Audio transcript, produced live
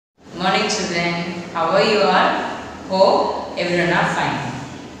Morning children, how are you all? Hope everyone are fine.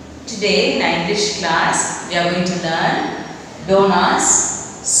 Today in English class we are going to learn Dona's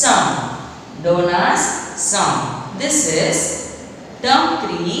song. Dona's song. This is term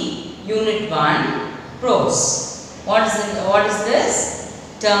 3 unit 1 prose. What is this?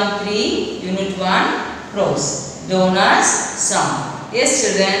 Term 3 unit 1 prose. Dona's song. Yes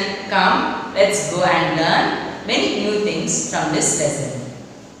children, come let's go and learn many new things from this lesson.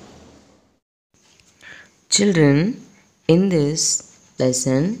 Children, in this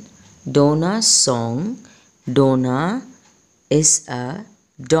lesson, Dona's song, Dona is a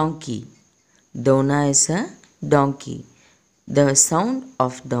donkey. Dona is a donkey. The sound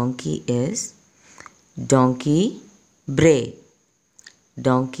of donkey is donkey bray.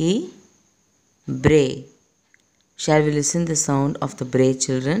 Donkey bray. Shall we listen the sound of the bray,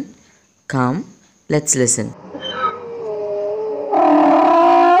 children? Come, let's listen.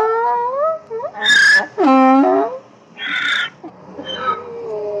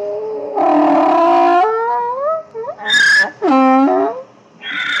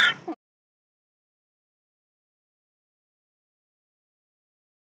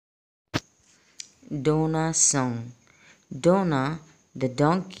 Dona's song. Dona, the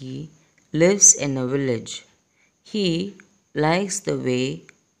donkey, lives in a village. He likes the way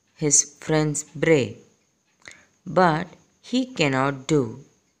his friends bray, but he cannot do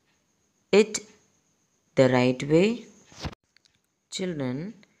it the right way.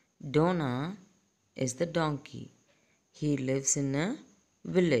 Children, Dona is the donkey. He lives in a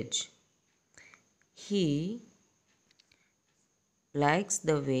village. He likes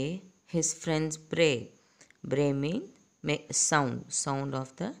the way his friends bray. Bray means sound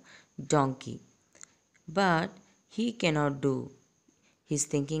of the donkey. But he cannot do. He's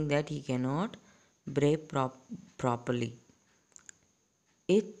thinking that he cannot bray properly.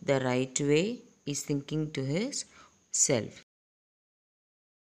 It the right way is thinking to his self.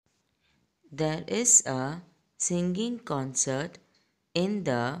 There is a singing concert in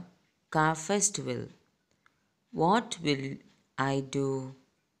the car festival. What will I do?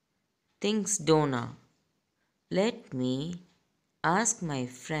 Thinks Dona. Let me ask my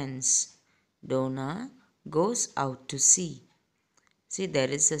friends. Dona goes out to see. See, there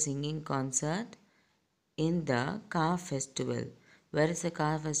is a singing concert in the car festival. Where is the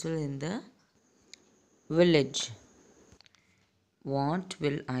car festival? In the village. What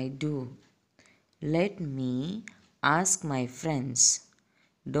will I do? Let me ask my friends.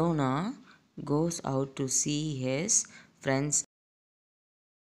 Dona goes out to see his friends.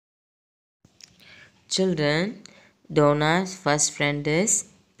 Children, Dona's first friend is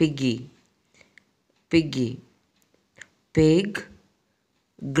Piggy. Piggy. Pig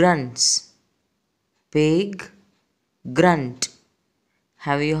grunts. Pig grunt.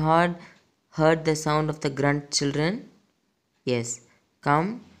 Have you heard the sound of the grunt, children? Yes.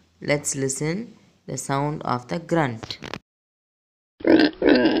 Come, let's listen the sound of the grunt.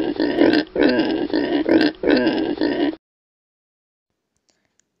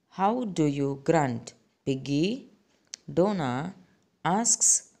 How do you grunt, Piggy? Dona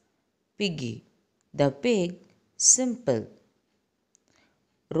asks Piggy. The pig, simple.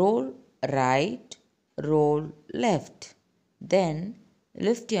 Roll right, roll left. Then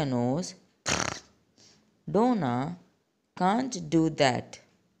lift your nose. Dona can't do that.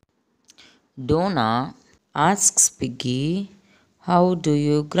 Dona asks Piggy, how do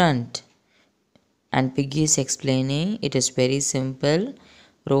you grunt? And Piggy is explaining, it is very simple.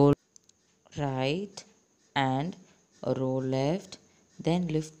 Roll right and roll left, then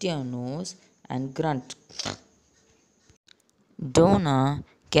lift your nose and grunt. Dona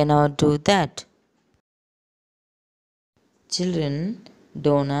cannot do that. Children,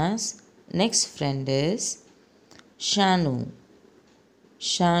 Dona's next friend is Shanu.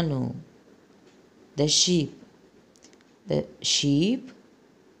 Shanu, the sheep. The sheep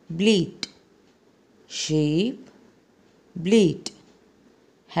bleat. Sheep bleat.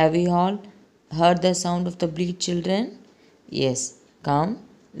 Have you all heard the sound of the bleat, children? Yes. Come,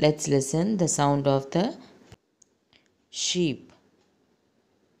 let's listen the sound of the sheep.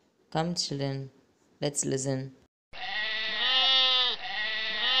 Come, children, let's listen.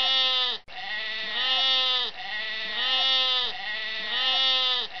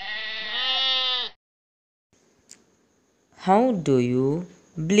 How do you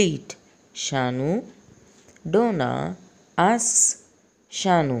bleat, Shanu? Dona asks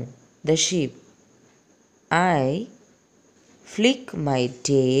Shanu, the sheep. I flick my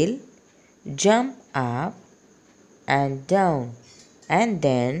tail, jump up and down, and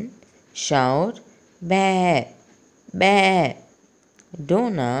then shout, "Bah! Bah!"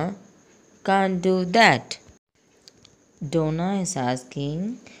 Dona can't do that. Dona is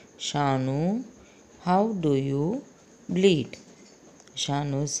asking Shanu, how do you bleed?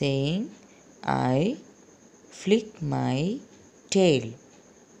 Shanu saying, I flick my tail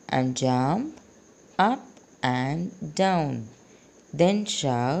and jump up and down, then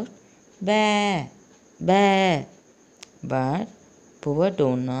shout, Bah, bah. But poor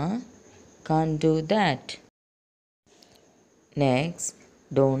Dona can't do that. Next,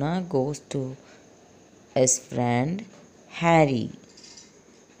 Dona goes to his friend Harry.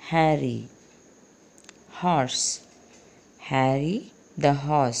 Harry, horse. Harry, the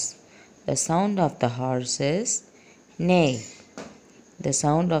horse. The sound of the horse is neigh. The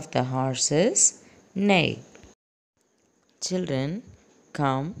sound of the horse is neigh. Children,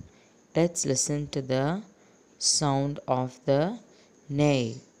 come, let's listen to the sound of the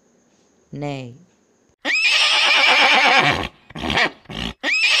neigh. Neigh.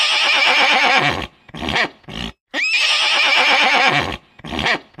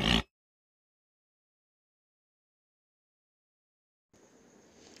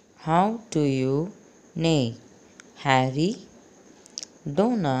 How do you neigh, Harry?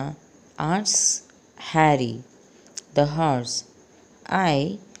 Dona asks Harry, the horse.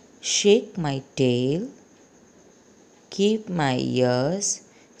 I shake my tail, keep my ears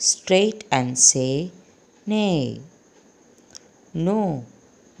straight and say, Neigh. No,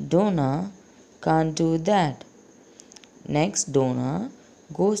 Dona can't do that. Next, Dona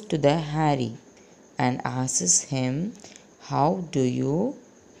goes to the Harry and asks him, how do you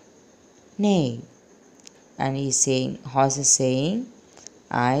neigh? And horse is saying,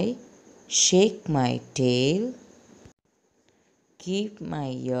 I shake my tail, keep my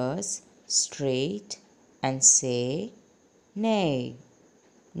ears straight and say, Neigh.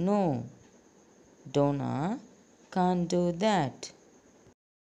 No, Dona can't do that.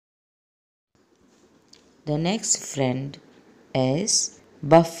 The next friend is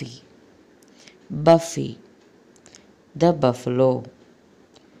Buffy. Buffy, the buffalo.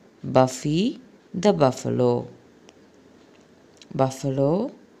 Buffy, the buffalo.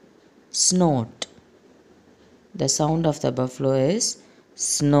 Buffalo, snort. The sound of the buffalo is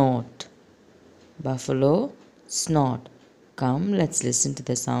snort. Buffalo, snort. Come, let's listen to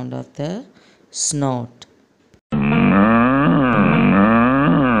the sound of the snort.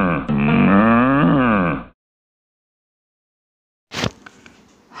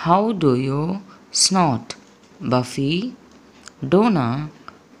 How do you snort, Buffy? Dona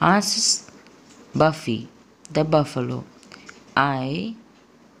asks Buffy, the buffalo. I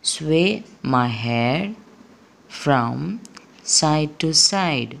sway my head from side to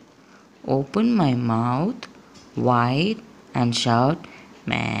side, open my mouth wide and shout,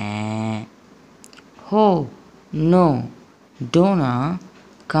 Meh. Oh, no, Dona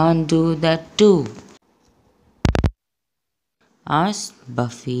can't do that too. Asked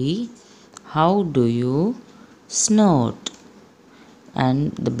Buffy, how do you snort?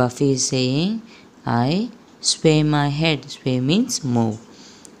 And the Buffy is saying, I sway my head. Sway means move.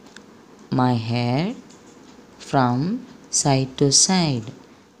 My head from side to side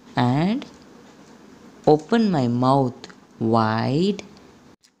and open my mouth wide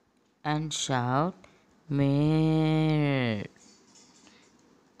and shout, Meh.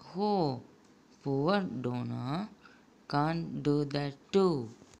 Oh, poor Dona can't do that too.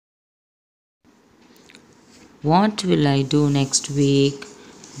 What will I do next week?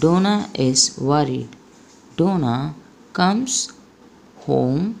 Dona is worried. Dona comes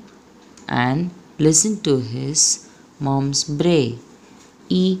home and listens to his mom's bray.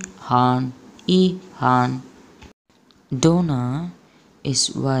 E-han, E-han. Dona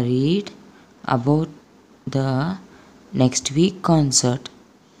is worried about the next week concert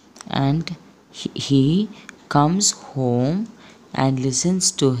and he comes home and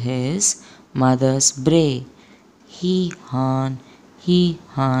listens to his mother's bray. He-han,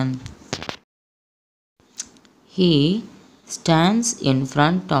 he-han. He stands in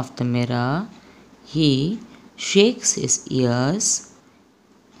front of the mirror. He shakes his ears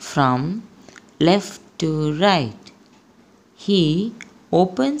from left to right. He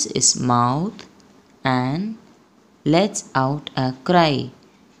opens his mouth and lets out a cry.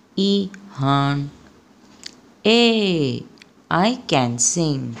 E-han. Hey, I can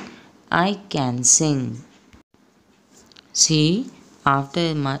sing. I can sing. See,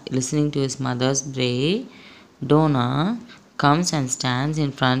 after listening to his mother's bray, Dona comes and stands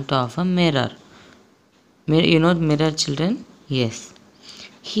in front of a mirror. You know mirror, children? Yes.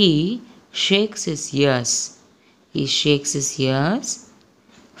 He shakes his ears. He shakes his ears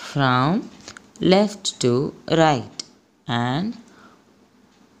from left to right and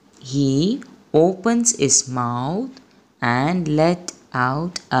He opens his mouth and let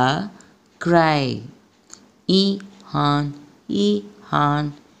out a cry. Ee-han,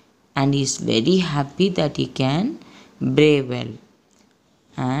 ee-han. And he is very happy that he can bray well.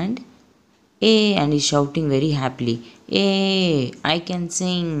 And and he's shouting very happily. I can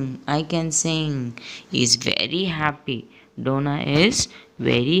sing, I can sing. He's very happy. Dona is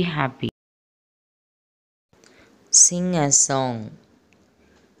very happy. Sing a song.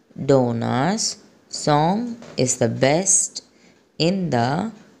 Dona's song is the best in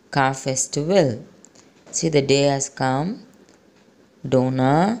the car festival. See, the day has come.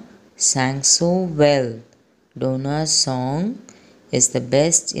 Dona sang so well. Dona's song is the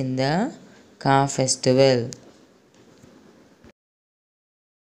best in the car festival.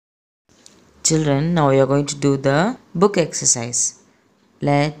 Children, now we are going to do the book exercise.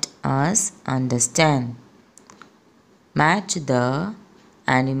 Let us understand. Match the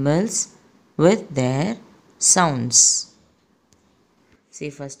animals with their sounds. See,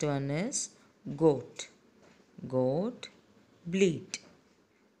 first one is goat. Goat, bleat.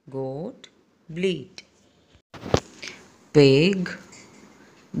 Goat, bleat. Pig,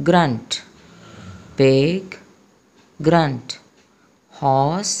 grunt. Pig, grunt.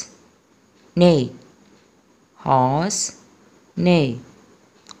 Horse, neigh. Horse, neigh.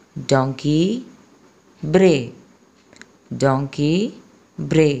 Donkey, bray. Donkey,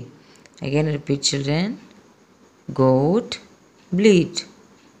 bray. Again repeat, children. Goat, bleat.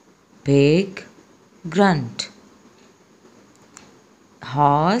 Pig, grunt.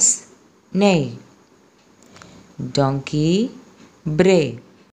 Horse, neigh. Donkey, bray.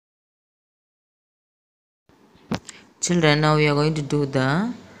 Children, now we are going to do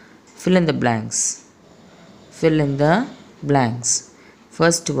the fill in the blanks. Fill in the blanks.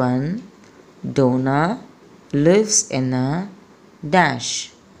 First one, Dona lives in a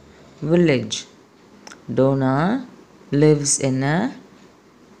dash village. Dona lives in a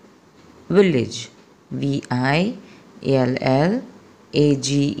village. VILLAGE,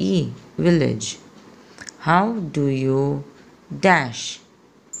 village. How do you dash?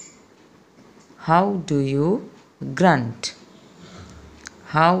 How do you grunt?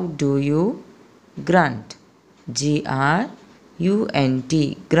 How do you grunt? GRUNT,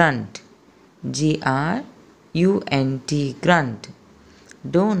 grunt. GRUNT, grunt.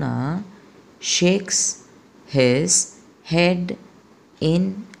 Dona shakes his head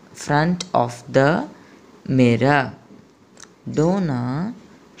in front of the mirror. Dona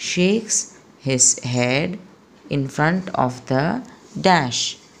shakes his head in front of the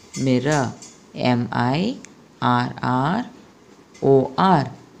dash mirror. MIRROR,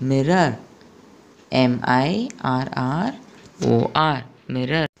 mirror. MIRROR,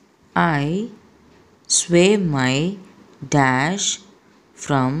 mirror. I sway my dash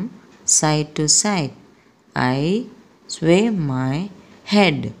from side to side. I sway my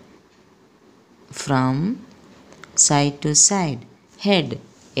head from side to side. Head,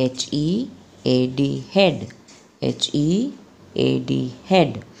 HEAD, head. HEAD,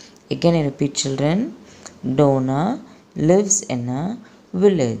 head. Again I repeat, children. Dona lives in a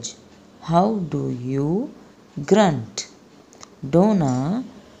village. How do you grunt? Dona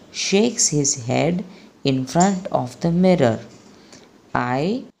shakes his head in front of the mirror.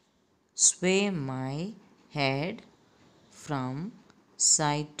 I sway my head from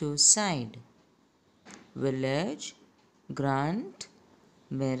side to side. Village, grunt,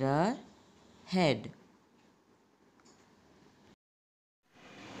 mirror, head.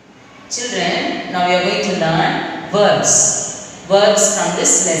 Children, now we are going to learn verbs. Verbs from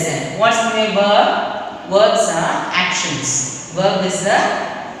this lesson. What's the meaning of verb? Verbs are actions. Verb is the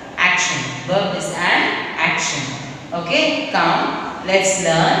action. Verb is an action. Okay, come, let's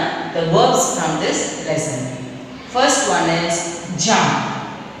learn the verbs from this lesson. First one is jump.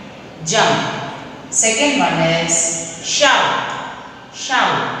 Jump. Second one is shout.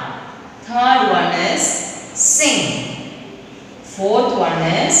 Shout. Third one is sing. Fourth one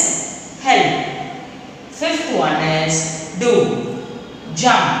is help. Fifth one is do.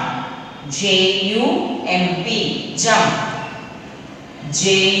 Jump. JUMP, jump.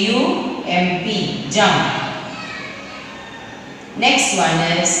 JUMP, jump. Next one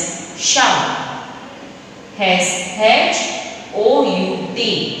is shout. SHOUT,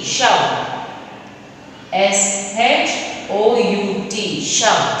 shout. SHOUT,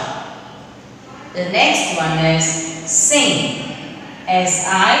 shout. The next one is sing.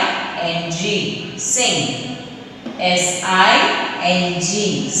 SING, sing. SING,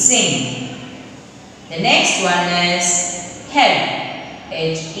 sing. The next one is help.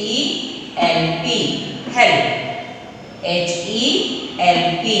 HELP, help. HELP,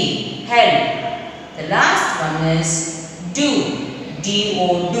 L-P, help. The last one is do,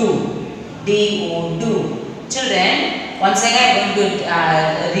 D-O, do, D-O, do. Children, once again I am going to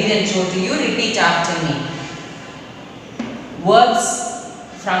read and show to you. Repeat after me. Words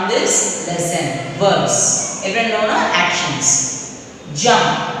from this lesson. Verbs. Everyone know now? Actions.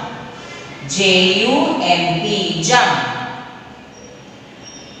 Jump, J-U-M-P, jump.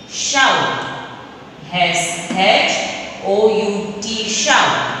 Shout, S-H-O-U-T,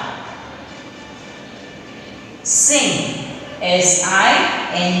 shout. Sing,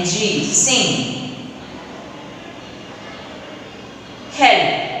 S-I-N-G, sing.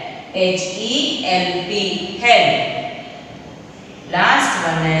 Help, H-E-L-P, help. Last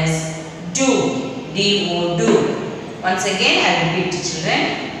one is do, D-O, do. Once again I repeat to children.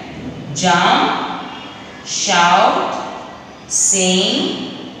 Jump, shout,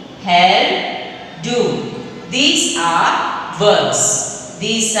 sing, help, do. These are verbs.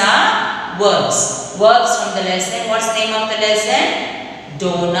 These are verbs. Verbs from the lesson. What's the name of the lesson?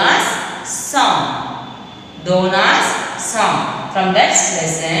 Dona's song. Dona's song. From that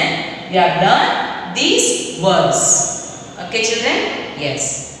lesson, we have learned these verbs. Okay, children?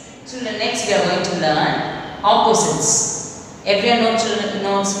 Yes. Children, next we are going to learn opposites. Everyone knows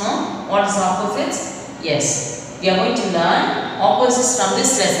what is opposites? Yes. We are going to learn opposites from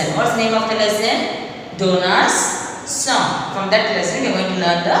this lesson. What's the name of the lesson? Dona's song. From that lesson, we are going to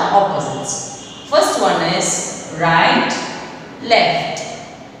learn the opposites. First one is right, left.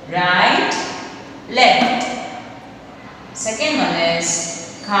 Right, left. Second one is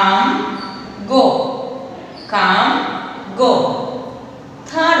come, go. Come, go.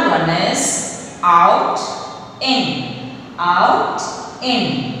 Third one is out, in. Out,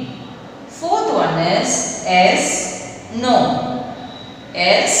 in. Fourth one is no.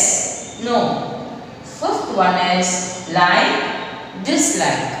 No. Fifth one is like,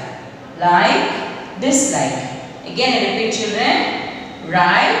 dislike. Like, dislike. Again I repeat children.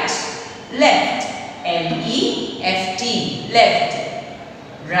 Right, left. L-E-F-T, left.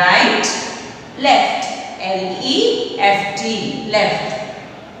 Right, left. L-E-F-T, left.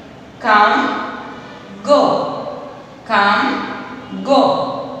 Come, go. Come,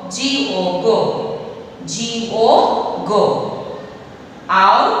 go. G-O, go. G-O, go.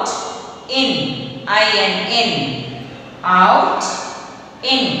 Out, in. I-N, in. Out,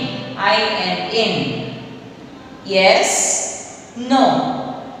 in. I-N, in. Yes,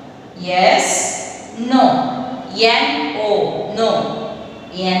 no. Yes, no. N-O, no.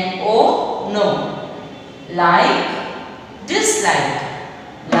 N-O, no. Like, dislike.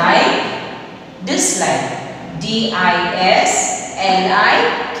 Like, dislike. D-I-S-L-I-K-E,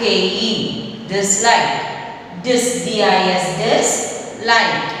 dislike. D-I-S, dis,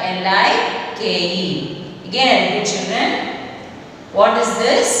 like, L-I-K-E. Again, I repeat children. What is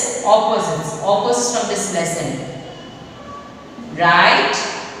this? Opposites. Opposites from this lesson. Right,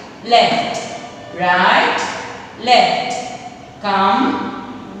 left. Right, left.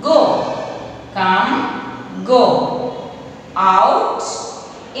 Come, go. Come, go. Out,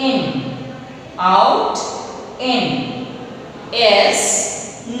 in. Out, in.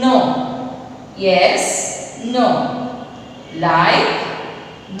 Yes, no. Yes, no. Like,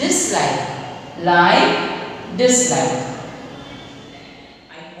 dislike. Like, dislike.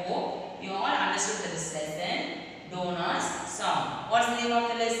 I hope you all understood this lesson. Dona's song. What's the name of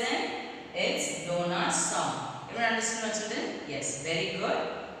the lesson? It's Dona's song. Everyone understood, my children? Yes, very good.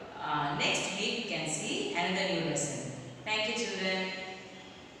 Next week you can see another new lesson. Thank you, children.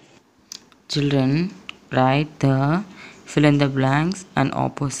 Children, write the fill in the blanks and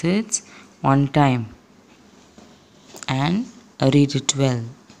opposites one time and read it well.